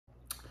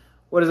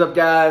What is up,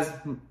 guys?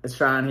 It's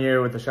Sean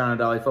here with the Sean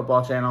O'Donnell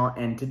Football Channel,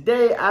 and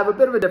today I have a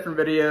bit of a different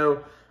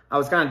video. I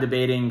was kind of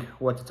debating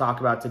what to talk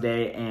about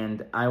today,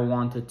 and I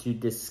wanted to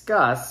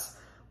discuss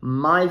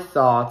my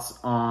thoughts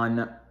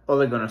on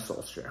Ole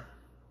Solskjaer.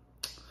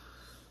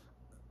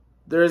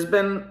 There's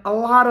been a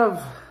lot of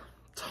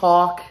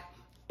talk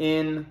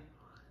in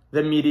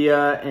the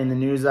media and the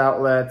news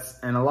outlets,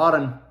 and a lot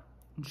of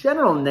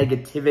general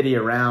negativity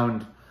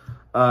around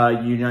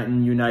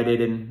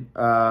United, and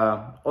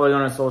Ole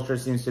Solskjaer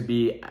seems to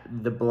be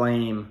the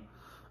blame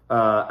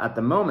at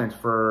the moment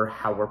for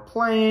how we're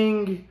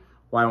playing,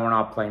 why we're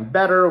not playing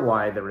better,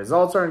 why the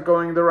results aren't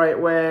going the right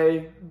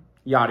way,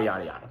 yada,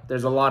 yada, yada.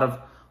 There's a lot of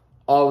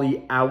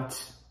Ole Out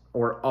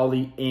or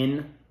Ole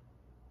In,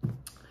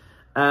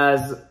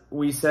 as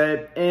we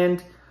said,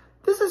 and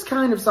this is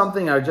kind of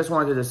something I just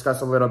wanted to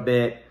discuss a little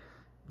bit,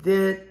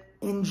 that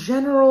in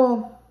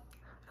general,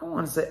 I don't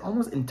want to say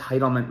almost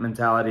entitlement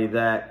mentality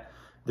that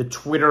the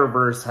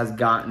Twitterverse has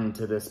gotten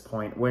to this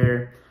point,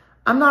 where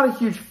I'm not a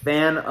huge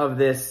fan of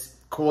this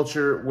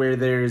culture where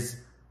there's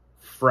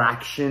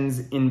fractions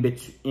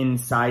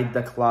inside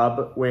the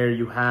club, where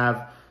you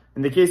have,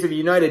 in the case of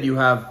United, you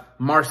have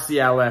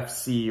Martial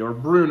FC or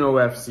Bruno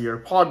FC or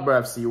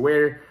Pogba FC,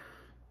 where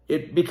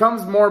it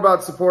becomes more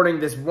about supporting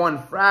this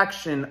one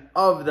fraction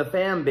of the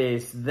fan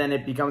base than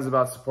it becomes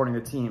about supporting the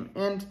team.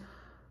 And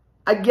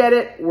I get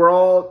it, we're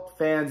all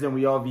fans and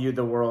we all view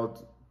the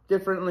world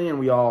differently, and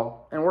we're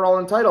all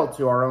entitled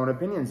to our own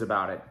opinions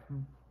about it.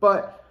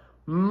 But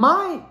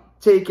my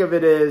take of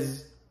it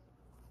is,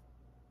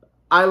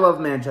 I love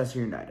Manchester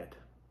United.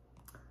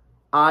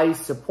 I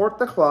support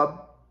the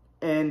club,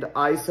 and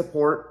I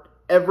support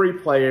every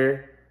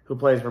player who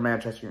plays for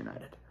Manchester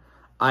United.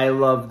 I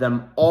love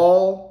them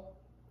all,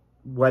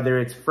 whether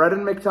it's Fred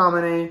and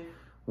McTominay,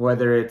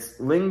 whether it's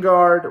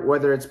Lingard,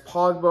 whether it's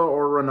Pogba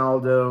or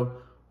Ronaldo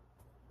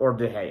or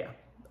De Gea.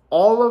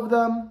 All of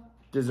them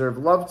deserve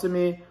love to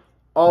me.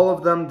 All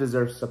of them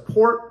deserve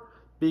support,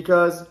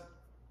 because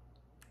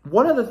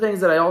one of the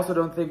things that I also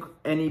don't think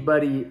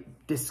anybody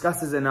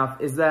discusses enough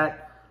is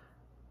that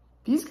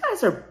these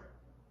guys are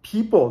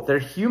people. They're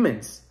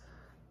humans.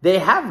 They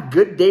have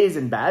good days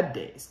and bad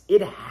days.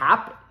 It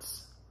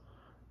happens.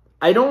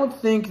 I don't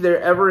think there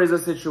ever is a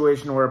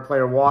situation where a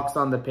player walks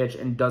on the pitch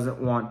and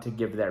doesn't want to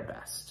give their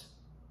best.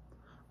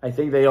 I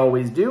think they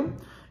always do.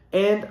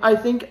 And I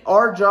think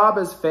our job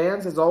as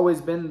fans has always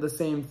been the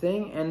same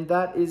thing, and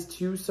that is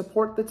to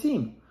support the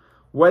team.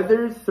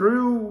 Whether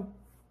through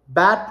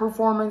bad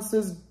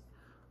performances,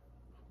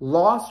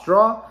 loss,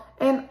 draw.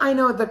 And I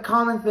know the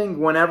common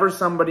thing whenever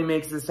somebody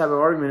makes this type of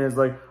argument is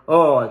like,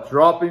 oh,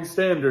 dropping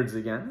standards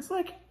again. It's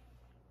like,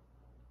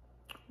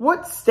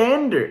 what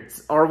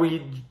standards are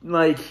we,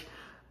 like,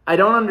 I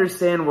don't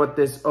understand what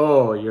this,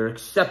 oh, you're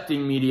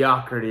accepting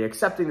mediocrity,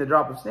 accepting the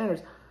drop of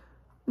standards.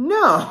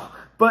 No,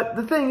 but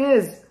the thing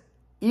is,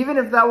 even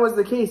if that was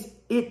the case,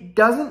 it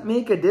doesn't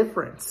make a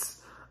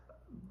difference.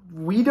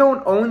 We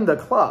don't own the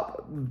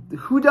club.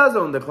 Who does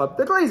own the club?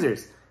 The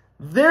Glazers.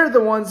 They're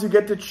the ones who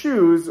get to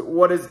choose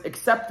what is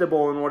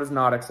acceptable and what is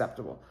not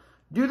acceptable.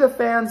 Do the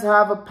fans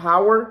have a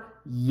power?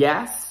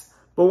 Yes.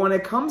 But when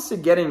it comes to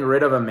getting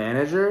rid of a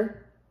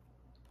manager,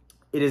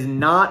 it is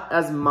not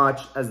as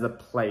much as the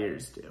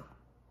players do.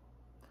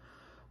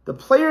 The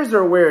players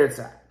are where it's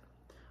at.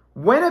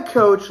 When a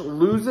coach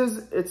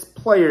loses its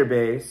player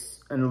base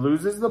and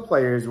loses the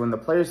players, when the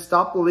players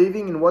stop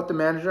believing in what the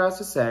manager has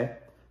to say,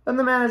 then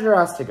the manager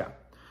has to go.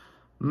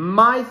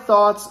 My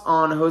thoughts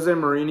on Jose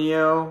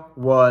Mourinho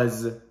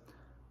was,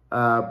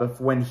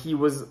 when he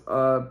was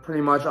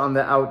pretty much on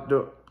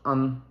the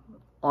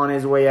on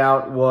his way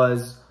out,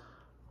 was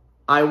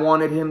I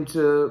wanted him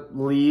to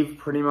leave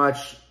pretty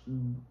much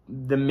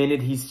the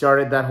minute he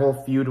started that whole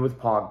feud with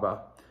Pogba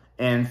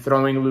and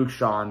throwing Luke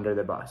Shaw under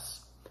the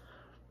bus.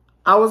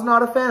 I was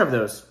not a fan of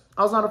those.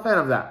 I was not a fan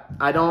of that.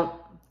 I don't,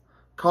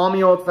 call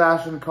me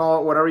old-fashioned, call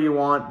it whatever you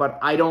want, but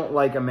I don't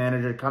like a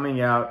manager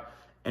coming out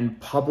and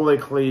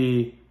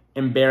publicly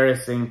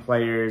embarrassing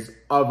players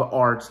of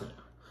our team.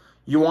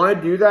 You want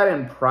to do that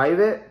in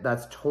private,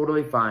 that's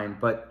totally fine,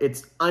 but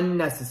it's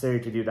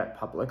unnecessary to do that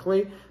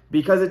publicly,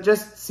 because it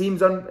just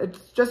seems,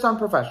 it's just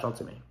unprofessional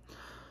to me.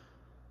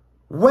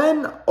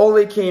 When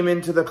Ole came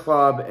into the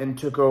club and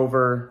took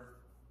over,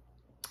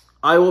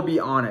 I will be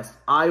honest,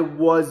 I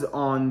was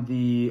on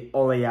the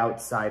Ole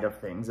Out side of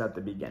things at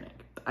the beginning.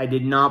 I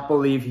did not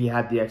believe he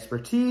had the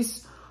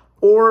expertise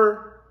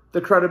or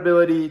the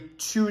credibility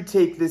to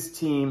take this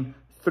team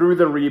through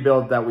the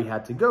rebuild that we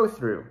had to go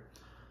through.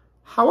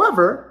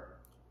 However,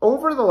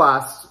 over the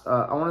last,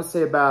 I want to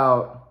say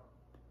about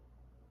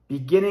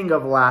beginning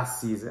of last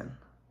season,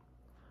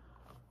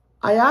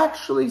 I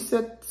actually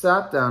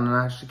sat down and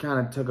actually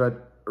kind of took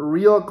a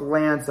real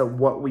glance at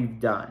what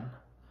we've done.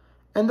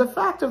 And the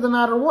fact of the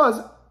matter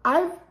was,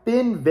 I've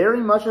been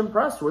very much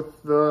impressed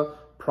with the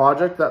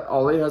project that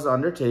Ole has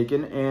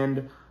undertaken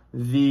and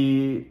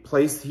the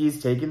place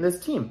he's taken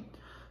this team.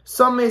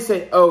 Some may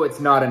say, oh, it's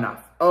not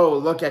enough. Oh,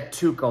 look at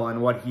Tuchel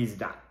and what he's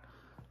done.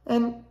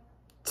 And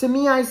to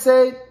me, I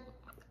say,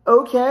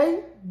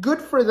 okay, good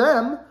for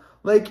them.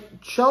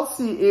 Like,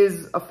 Chelsea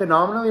is a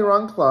phenomenally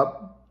run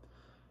club,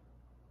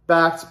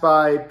 backed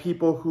by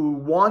people who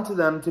want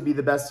them to be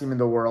the best team in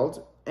the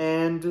world,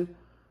 and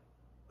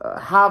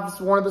have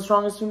one of the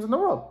strongest teams in the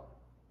world.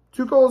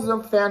 Tuchel is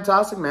a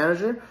fantastic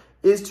manager.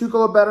 Is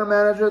Tuchel a better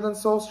manager than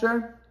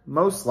Solskjaer?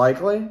 Most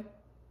likely.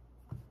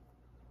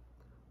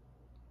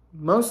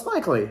 Most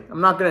likely.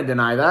 I'm not going to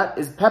deny that.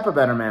 Is Pep a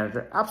better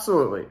manager?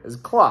 Absolutely. Is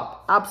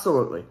Klopp?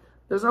 Absolutely.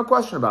 There's no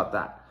question about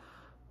that.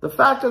 The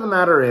fact of the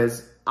matter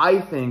is, I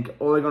think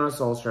Ole Gunnar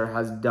Solskjaer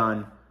has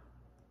done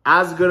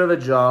as good of a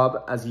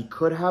job as he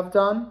could have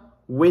done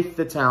with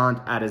the talent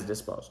at his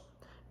disposal.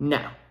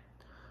 Now,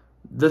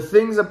 the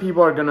things that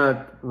people are going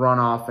to run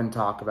off and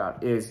talk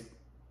about is,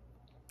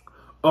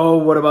 oh,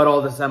 what about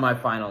all the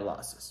semifinal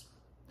losses?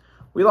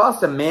 We lost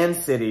to Man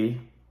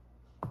City.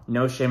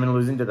 No shame in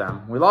losing to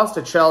them. We lost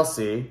to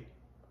Chelsea.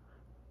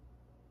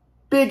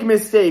 Big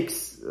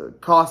mistakes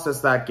cost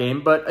us that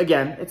game. But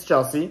again, it's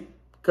Chelsea.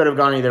 Could have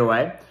gone either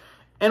way.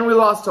 And we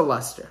lost to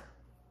Leicester.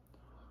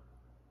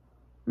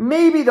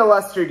 Maybe the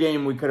Leicester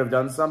game we could have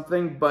done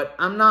something. But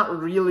I'm not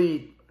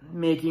really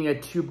making a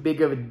too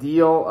big of a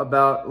deal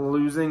about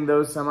losing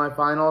those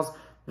semifinals.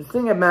 The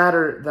thing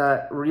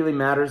that really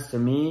matters to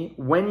me,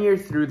 when you're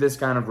through this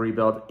kind of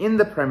rebuild in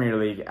the Premier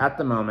League at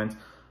the moment,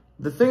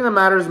 the thing that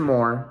matters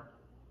more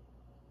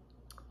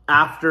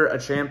after a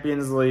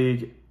Champions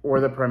League or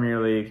the Premier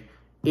League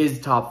is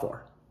top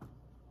 4.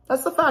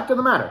 That's the fact of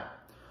the matter.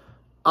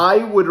 I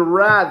would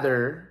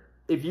rather,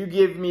 if you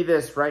give me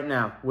this right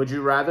now, would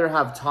you rather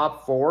have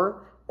top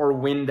 4 or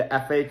win the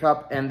FA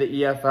Cup and the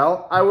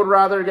EFL? I would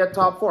rather get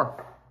top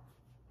 4.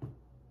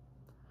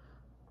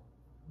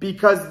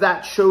 Because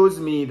that shows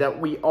me that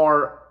we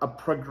are a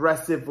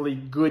progressively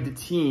good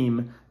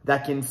team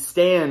that can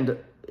stand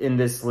in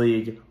this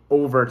league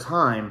over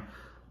time.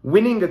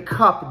 Winning a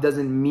cup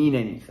doesn't mean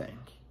anything.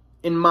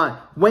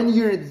 When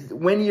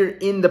you're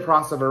in the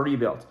process of a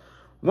rebuild,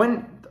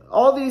 when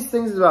all these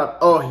things about,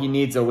 oh, he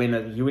needs to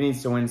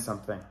win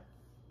something.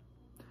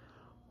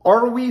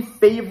 Are we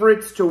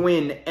favorites to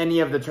win any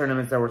of the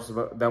tournaments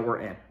that we're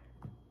in?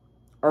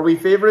 Are we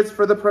favorites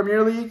for the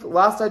Premier League?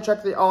 Last I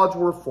checked, the odds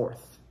were 4th.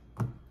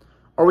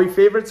 Are we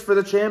favorites for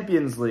the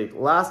Champions League?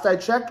 Last I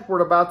checked, we're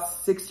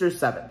about 6th or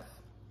 7th,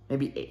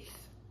 maybe 8th.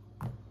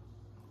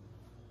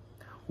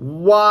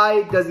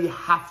 Why does he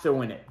have to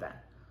win it then?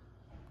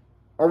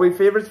 Are we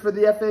favorites for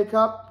the FA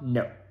Cup?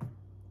 No.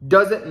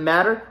 Does it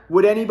matter?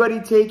 Would anybody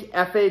take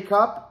FA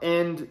Cup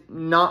and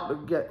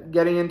not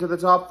getting into the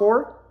top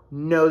 4?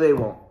 No, they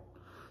won't.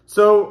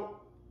 So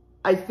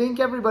I think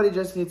everybody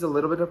just needs a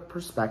little bit of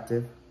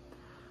perspective.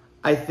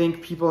 I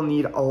think people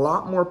need a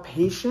lot more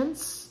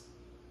patience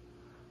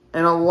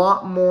and a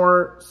lot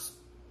more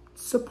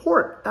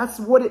support. That's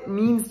what it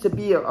means to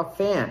be a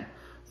fan.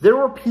 There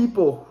were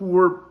people who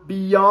were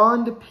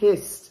beyond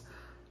pissed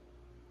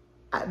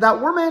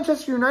that were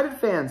Manchester United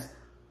fans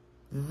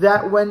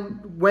that when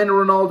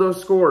Ronaldo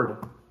scored.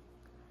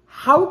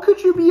 How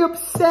could you be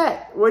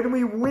upset when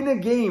we win a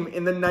game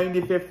in the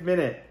 95th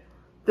minute?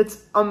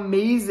 That's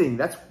amazing.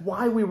 That's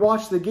why we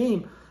watch the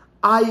game.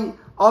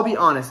 I'll be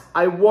honest.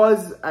 I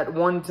was at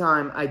one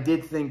time, I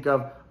did think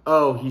of,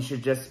 oh, we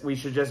should just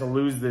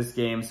lose this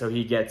game so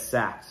he gets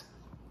sacked.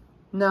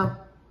 No,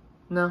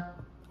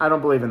 I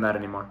don't believe in that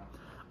anymore.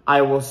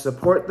 I will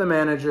support the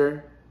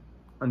manager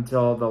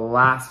until the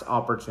last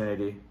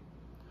opportunity,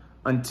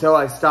 until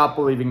I stop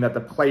believing that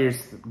the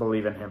players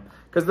believe in him.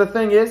 Because the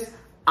thing is,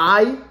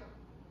 I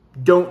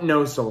don't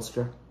know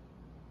Solskjaer,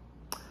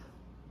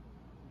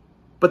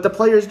 but the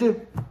players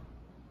do.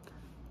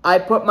 I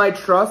put my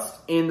trust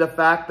in the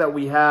fact that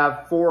we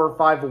have 4 or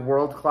 5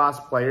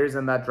 world-class players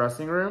in that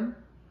dressing room,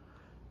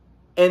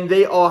 and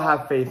they all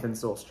have faith in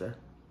Solskjaer.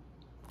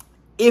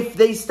 If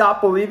they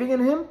stop believing in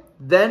him,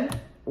 then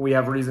we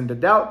have reason to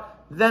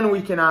doubt. Then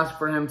we can ask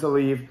for him to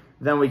leave.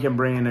 Then we can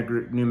bring in a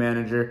new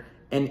manager.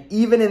 And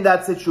even in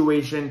that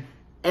situation,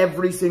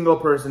 every single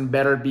person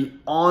better be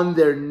on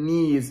their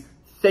knees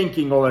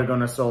thanking Ole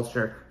Gunnar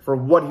Solskjaer for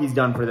what he's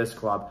done for this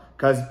club.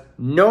 Because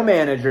no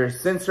manager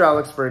since Sir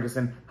Alex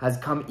Ferguson has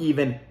come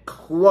even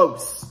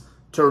close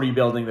to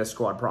rebuilding this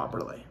squad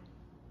properly.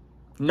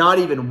 Not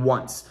even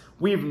once.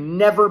 We've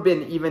never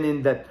been even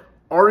in that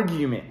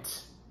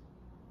argument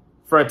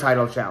for a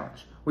title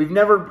challenge. We've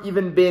never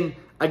even been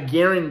a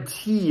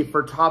guarantee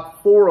for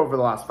top 4 over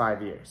the last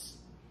 5 years.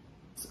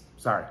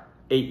 Sorry,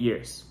 8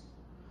 years.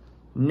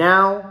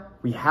 Now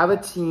we have a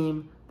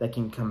team that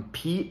can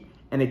compete,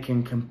 and it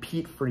can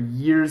compete for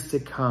years to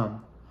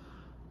come.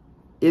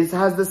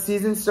 Has the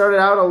season started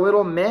out a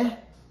little meh?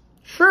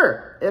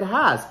 Sure, it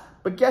has.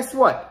 But guess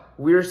what?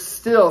 We're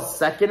still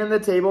second in the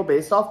table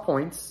based off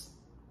points.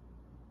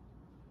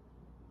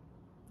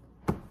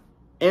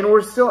 And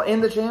we're still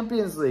in the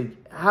Champions League.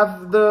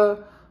 Have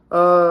the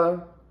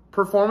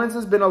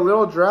performances been a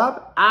little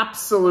drab?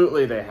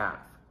 Absolutely they have.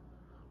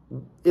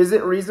 Is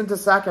it reason to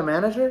sack a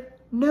manager?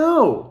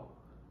 No.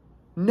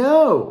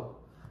 No.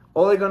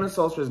 Ole Gunnar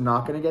Solskjaer is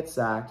not going to get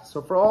sacked.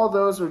 So for all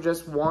those who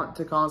just want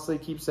to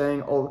constantly keep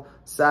saying, oh,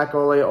 sack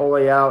Ole,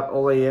 Ole out,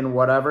 Ole in,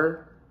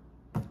 whatever,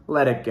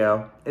 let it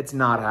go. It's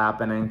not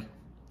happening.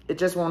 It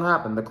just won't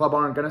happen. The club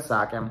aren't going to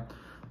sack him.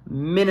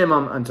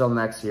 Minimum until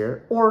next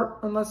year, or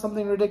unless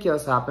something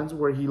ridiculous happens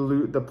where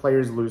the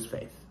players lose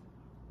faith.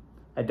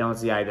 I don't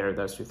see either of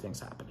those two things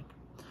happening.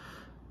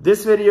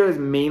 This video is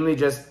mainly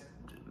just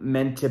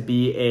meant to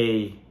be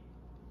a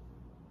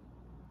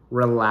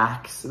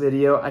relax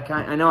video.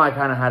 I know I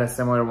kind of had a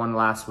similar one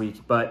last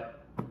week, but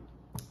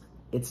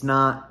it's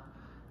not.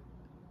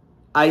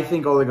 I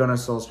think Ole Gunnar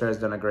Solskjaer has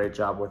done a great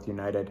job with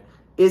United.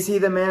 Is he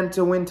the man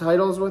to win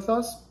titles with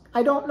us?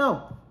 I don't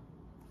know.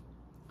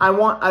 I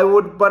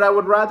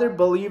would rather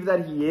believe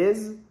that he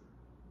is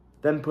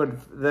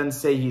than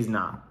say he's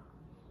not.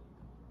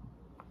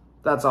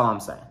 That's all I'm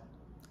saying.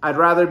 I'd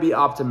rather be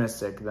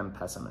optimistic than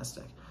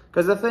pessimistic.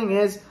 Because the thing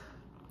is,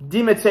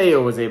 Di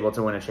Matteo was able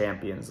to win a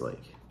Champions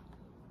League.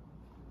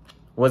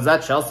 Was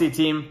that Chelsea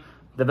team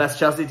the best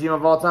Chelsea team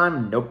of all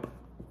time? Nope.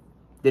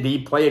 Did he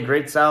play a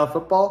great style of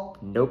football?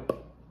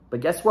 Nope. But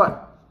guess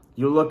what?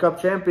 You look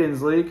up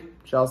Champions League,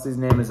 Chelsea's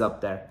name is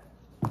up there.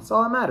 That's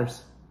all that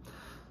matters.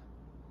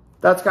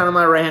 That's kind of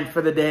my rant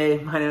for the day.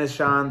 My name is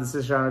Sean. This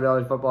is Sean with the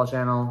Daily Football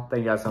Channel.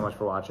 Thank you guys so much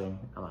for watching.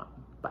 I'm out.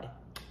 Bye.